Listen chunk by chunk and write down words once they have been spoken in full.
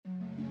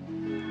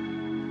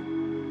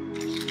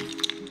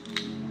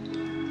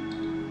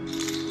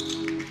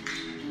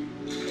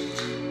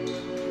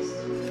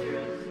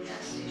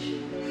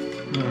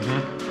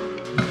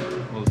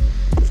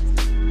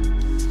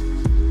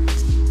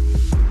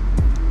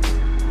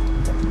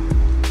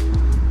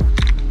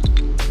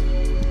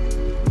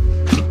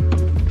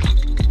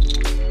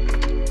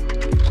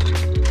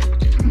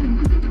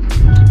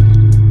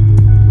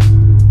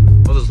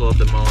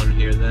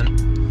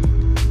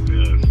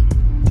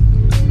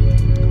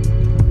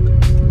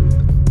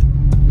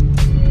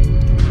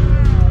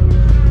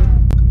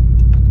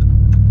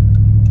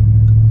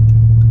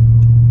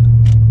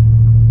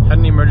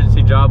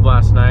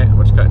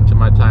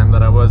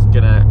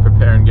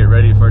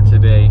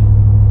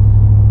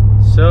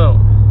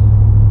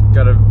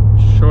got a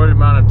short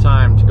amount of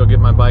time to go get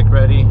my bike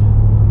ready,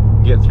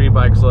 get 3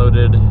 bikes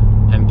loaded,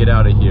 and get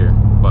out of here.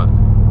 But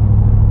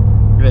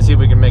we're gonna see if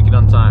we can make it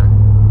on time.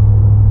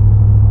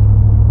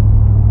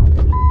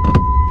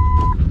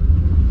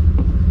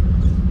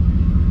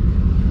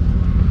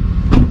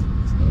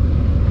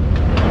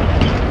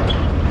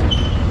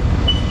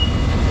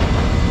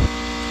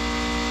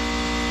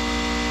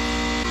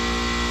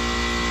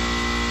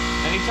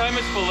 Anytime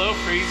it's below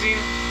freezing,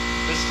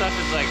 this stuff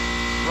is like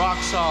rock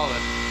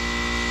solid.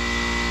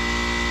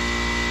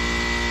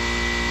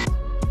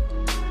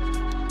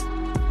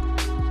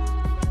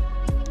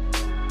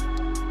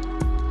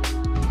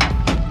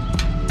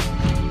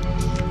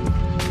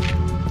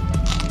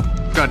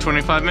 Got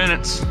 25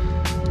 minutes.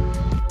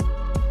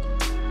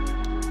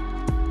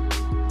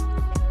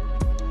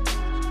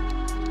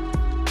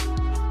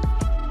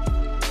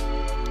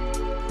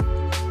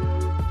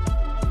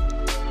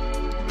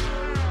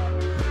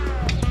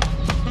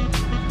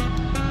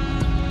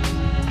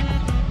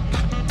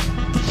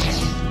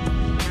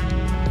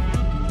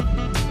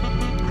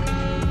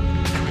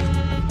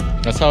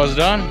 That's how it's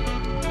done.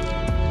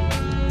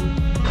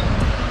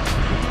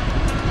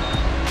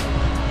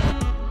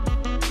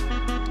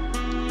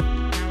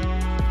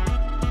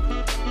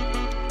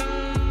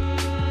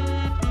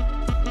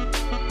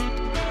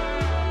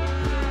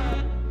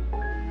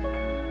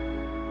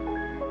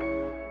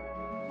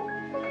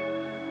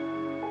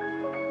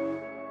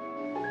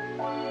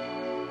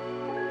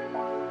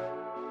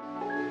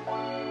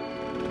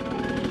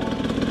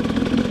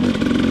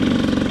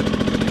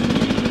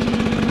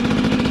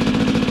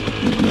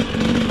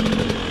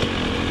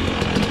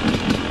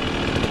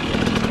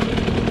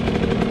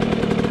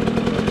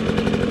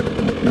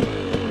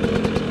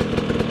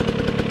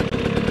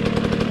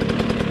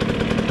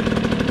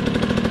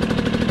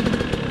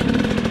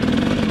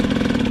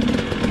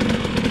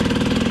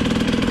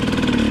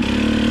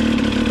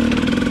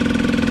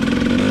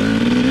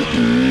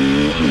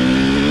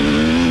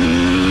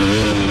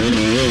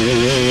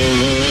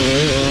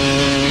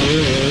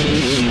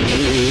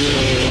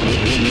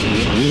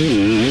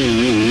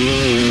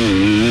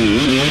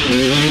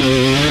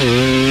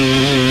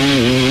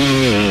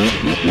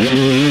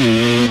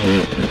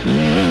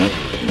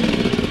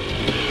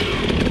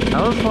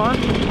 That was fun.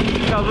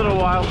 Got a little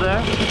wild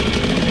there.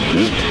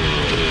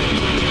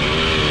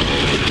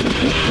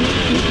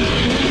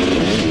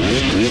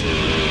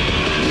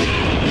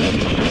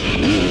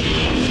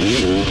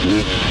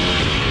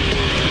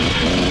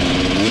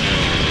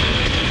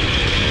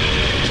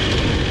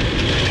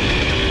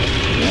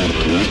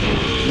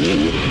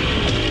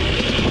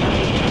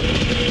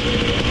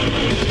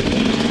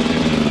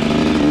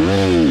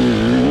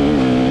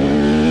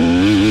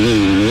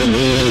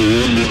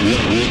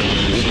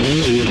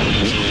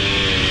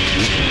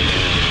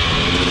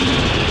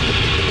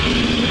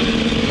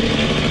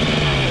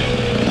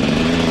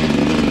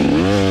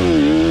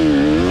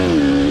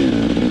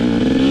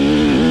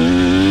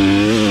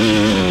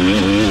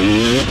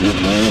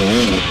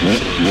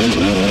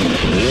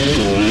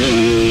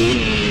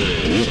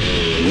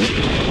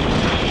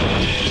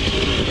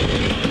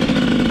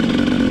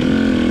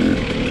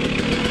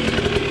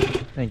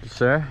 Thank you,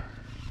 sir.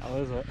 How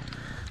is it?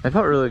 It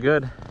felt really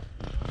good.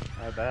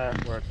 I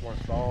bet, where it's more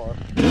solid.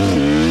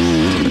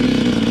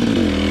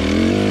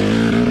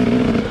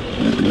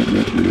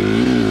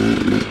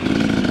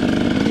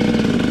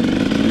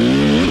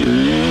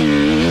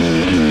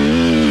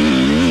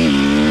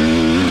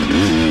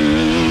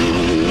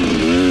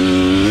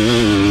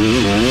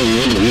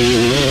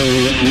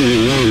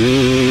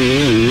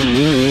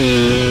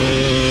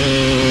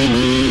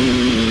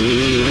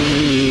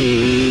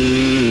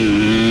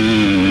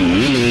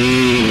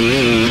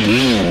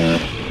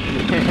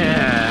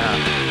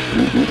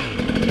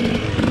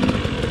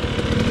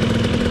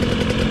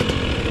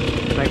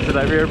 Thanks for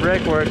that rear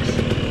brake works.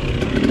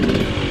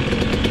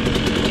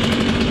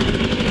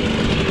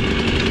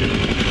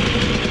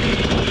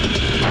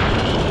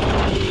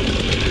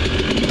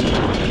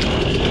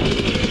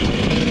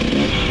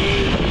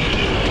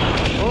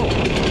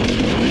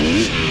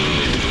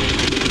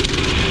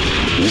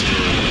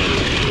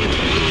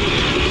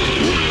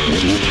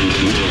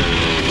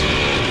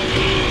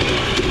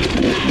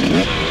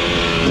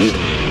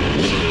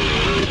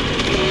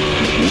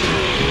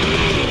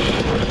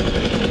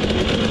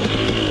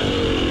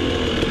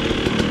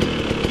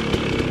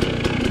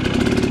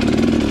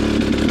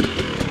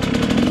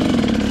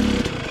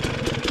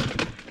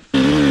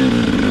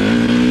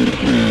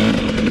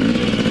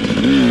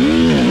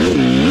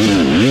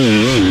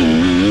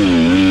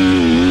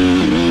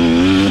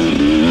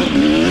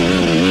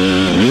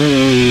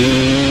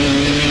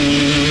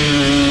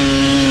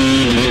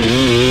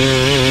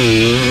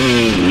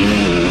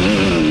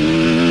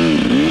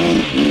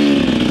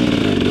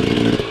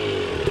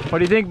 What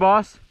do you think,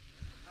 boss?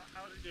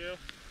 How does it do?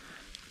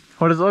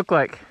 What does it look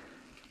like?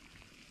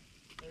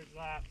 There's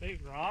that big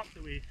rock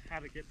that we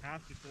had to get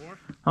past before.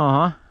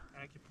 Uh-huh.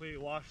 And it completely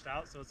washed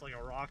out, so it's like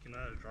a rock and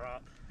then a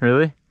drop.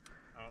 Really?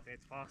 I don't think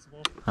it's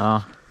possible.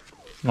 Oh.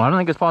 Well, I don't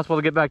think it's possible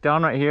to get back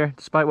down right here,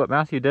 despite what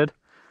Matthew did.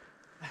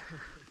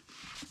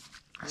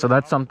 So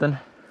that's something.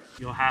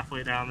 Go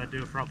halfway down, then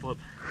do a front flip.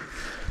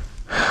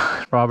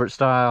 Robert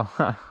style.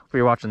 If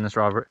you're watching this,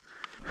 Robert.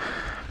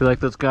 Be like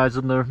those guys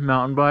on their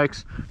mountain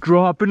bikes.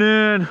 Dropping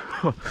in.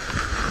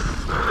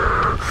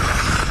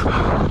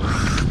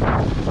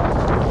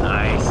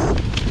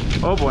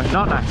 Nice. Oh boy,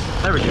 not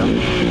nice. There we go.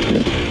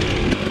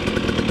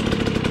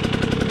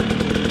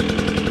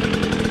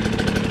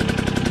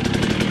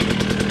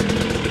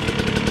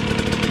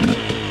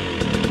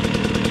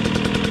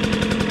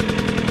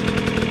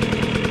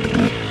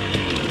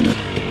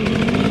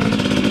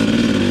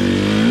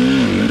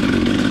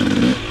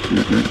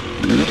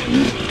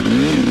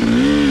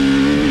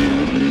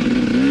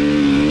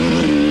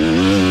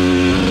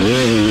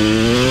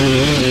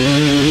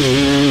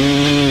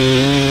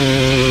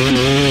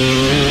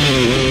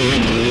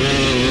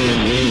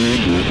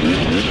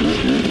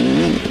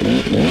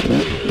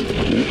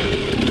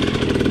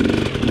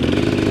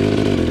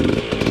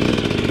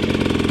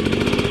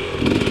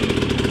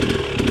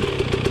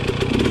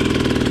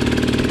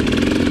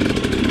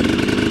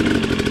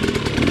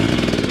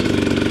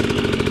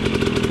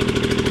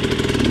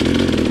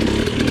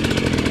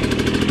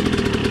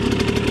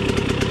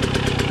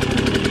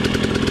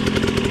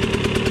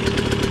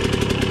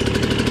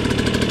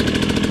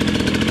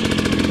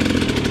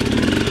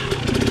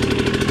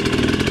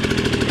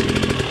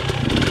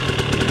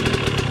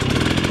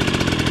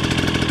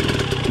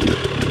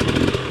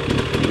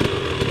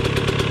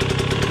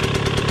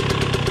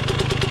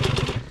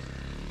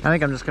 I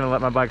think I'm just gonna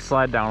let my bike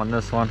slide down on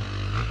this one.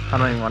 I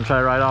don't even want to try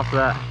to ride off of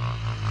that.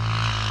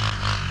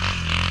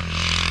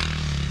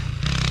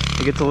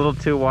 It gets a little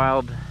too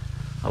wild,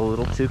 a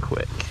little too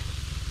quick.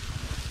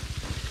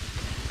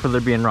 For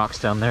there being rocks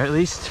down there at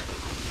least.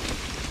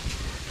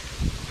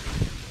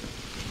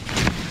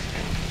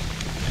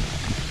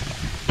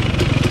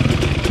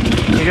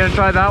 You gonna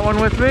try that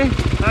one with me?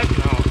 Heck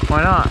no.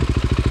 Why not?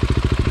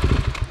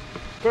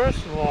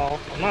 First of all,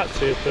 I'm not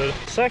stupid.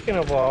 Second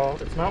of all,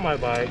 it's not my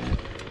bike.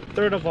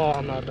 Third of all,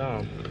 I'm not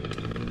dumb.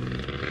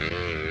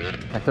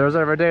 If there was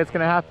ever a day it's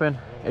gonna happen,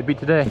 it'd be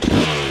today.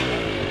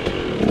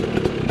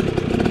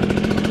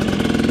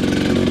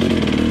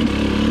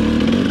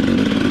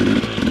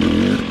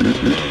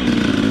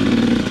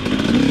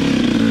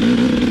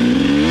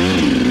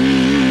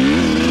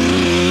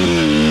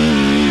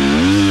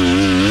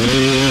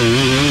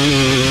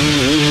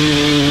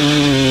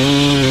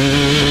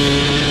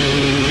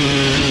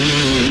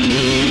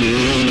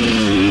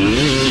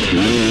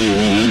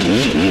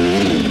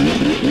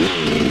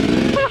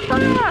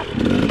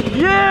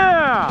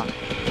 Yeah!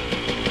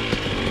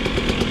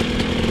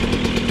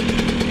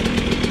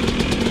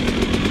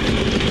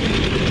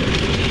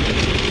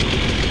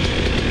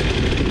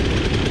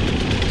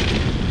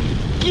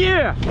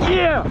 Yeah!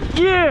 Yeah!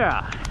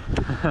 Yeah!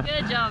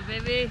 Good job,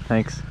 baby.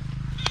 Thanks.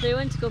 They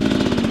went to go.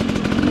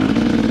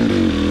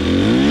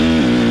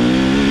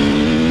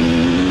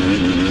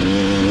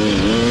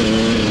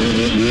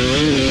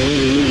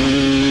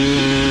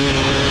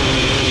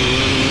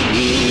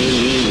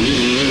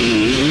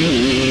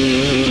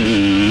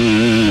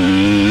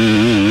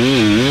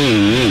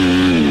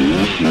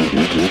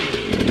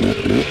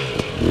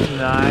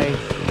 Nice.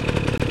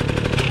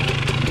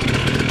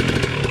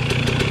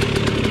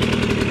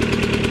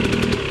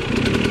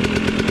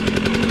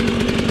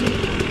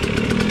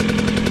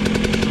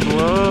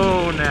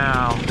 Slow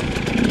now.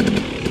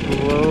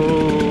 Slow.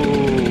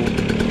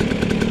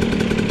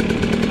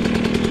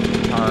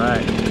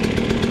 Alright.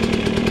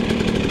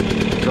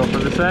 Go for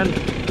this end.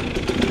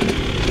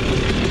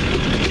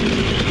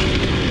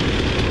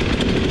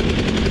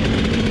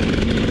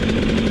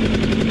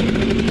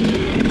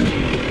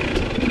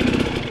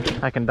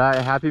 I can die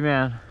a happy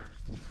man.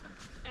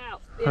 Ow.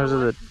 Those are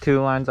the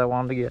 2 lines I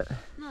wanted to get.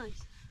 Nice.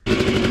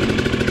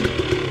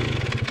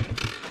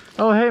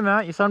 Oh, hey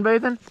Matt, you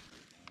sunbathing?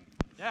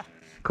 Yeah.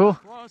 Cool.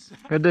 Close.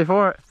 Good day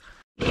for it.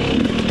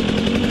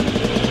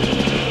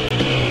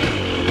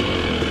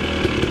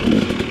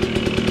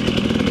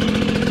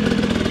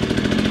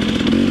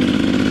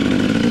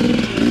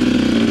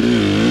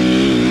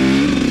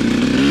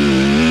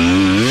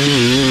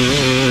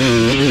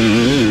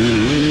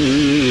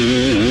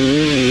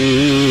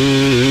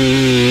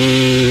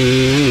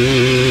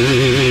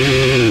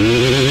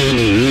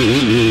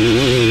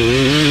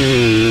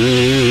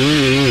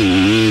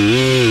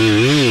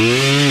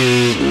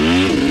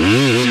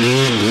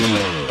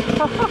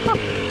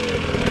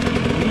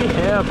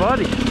 Yeah,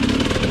 buddy.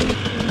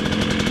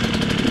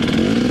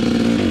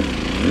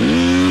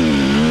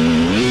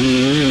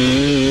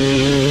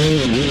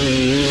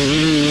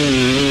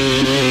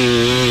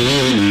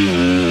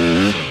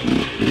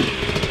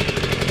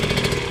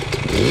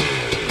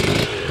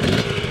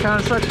 Kind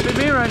of sucks to be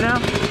me right now.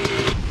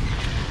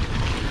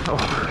 Oh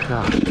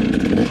god.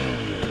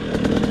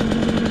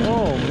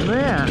 Oh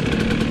man.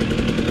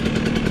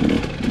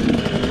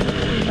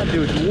 That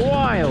dude's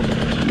wild.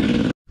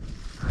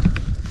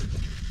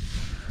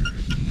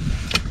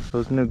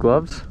 Those new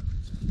gloves?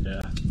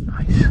 Yeah.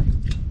 Nice.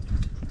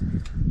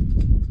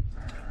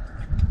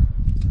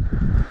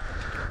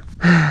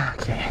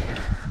 Okay.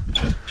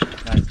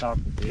 Nice.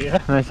 talking to you.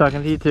 Nice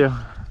talking to you too.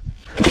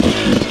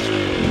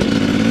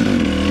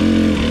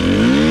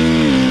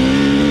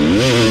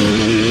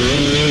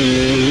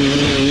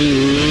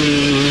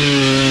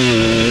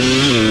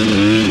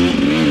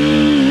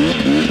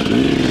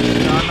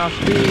 Not enough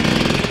speed.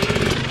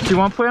 Do you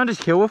want to play on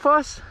this hill with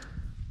us?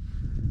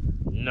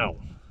 No.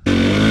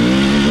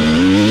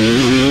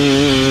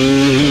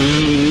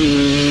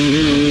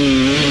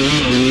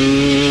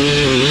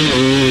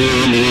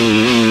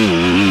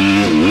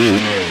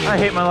 I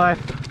hate my life.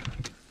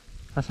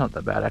 That's not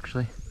that bad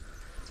actually.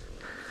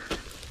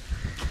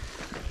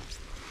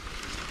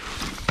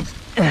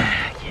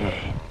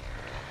 Okay.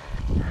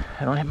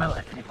 I don't hate my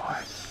life anymore.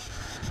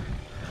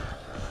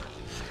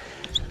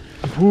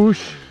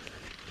 Whoosh.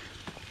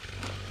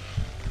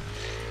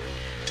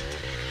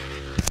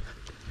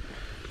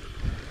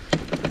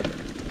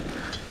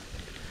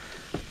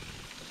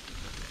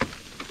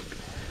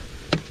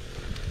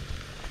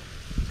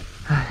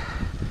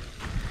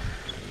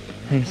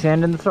 Any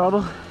sand in the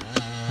throttle?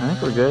 I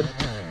think we're good.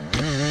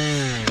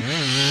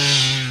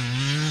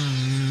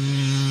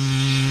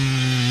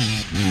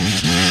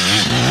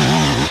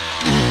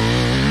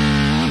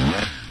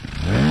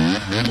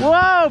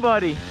 Whoa,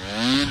 buddy!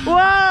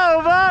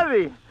 Whoa,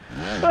 buddy!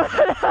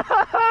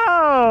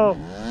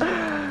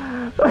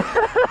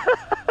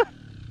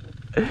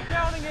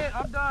 Counting it,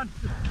 I'm done.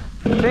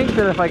 I think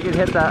that if I could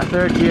hit that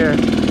third gear,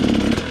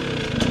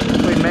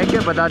 we'd make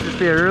it, but that'd just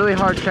be a really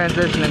hard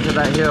transition into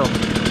that hill.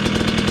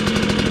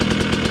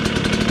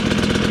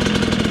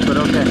 But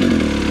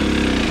okay.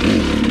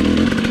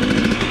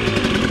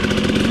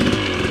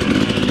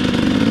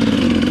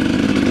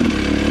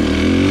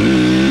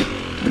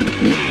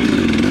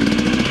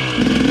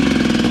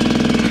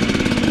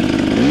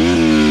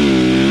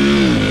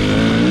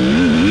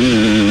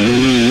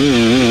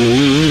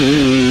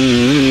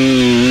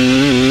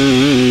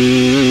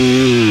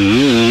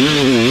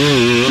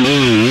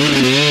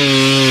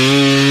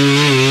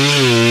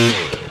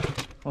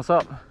 What's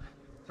up?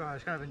 Sorry, I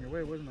was kind of in your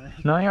way, wasn't I?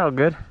 No, you're all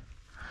good.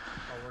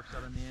 All works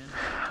out in the end.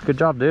 Good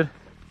job, dude.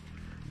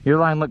 Your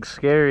line looks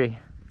scary.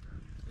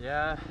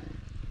 Yeah.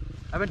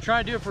 I've been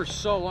trying to do it for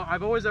so long.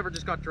 I've always ever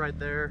just got to right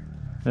there.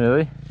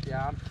 Really?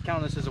 Yeah, I'm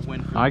counting this as a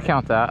win for I me.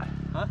 count that.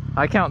 Huh?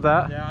 I count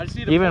that. Yeah, I just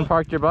need to Even pull-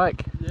 parked your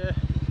bike. Yeah.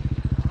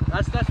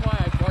 That's why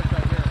I parked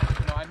right here.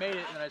 You know, I made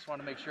it and I just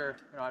wanted to make sure,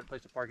 you know, I had a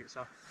place to park it,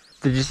 so.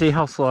 Did you see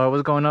how slow I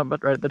was going up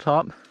but right at the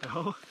top?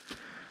 No.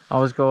 I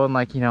was going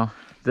like, you know,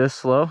 this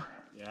slow.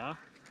 Yeah.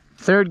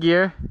 Third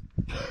gear.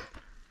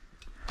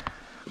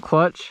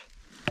 Clutch.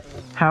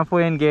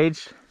 Halfway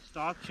engaged.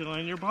 Stop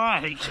killing your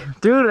bike.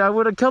 Dude, I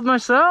would have killed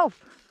myself.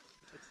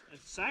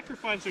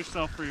 Sacrifice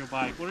yourself for your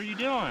bike. What are you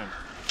doing?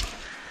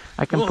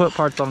 I can put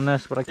parts on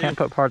this, but I can't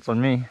put parts on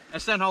me.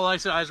 That's not how I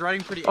said. I was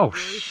riding pretty Oh,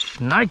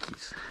 angrily.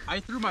 Nikes. I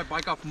threw my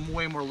bike off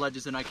way more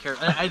ledges than I cared.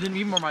 I didn't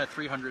even more my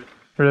 300.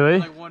 Really?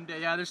 Like one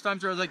day, yeah. There's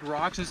times where there's like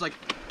rocks and it's like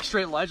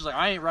straight ledge. Like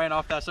I ain't riding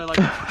off that, so I like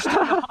pushed it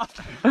off.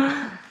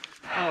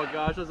 Oh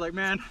gosh, I was like,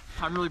 man,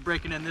 I'm really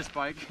breaking in this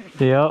bike.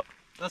 Yep.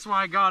 That's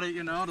why I got it,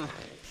 you know,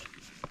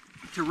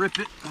 to rip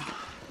it.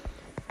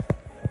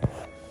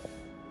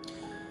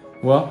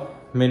 Well,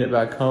 made it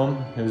back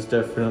home. It was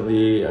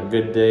definitely a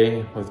good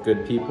day with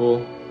good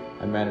people.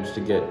 I managed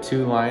to get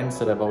 2 lines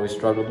that I've always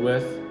struggled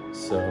with,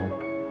 so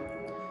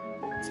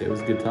I'd say it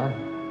was a good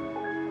time.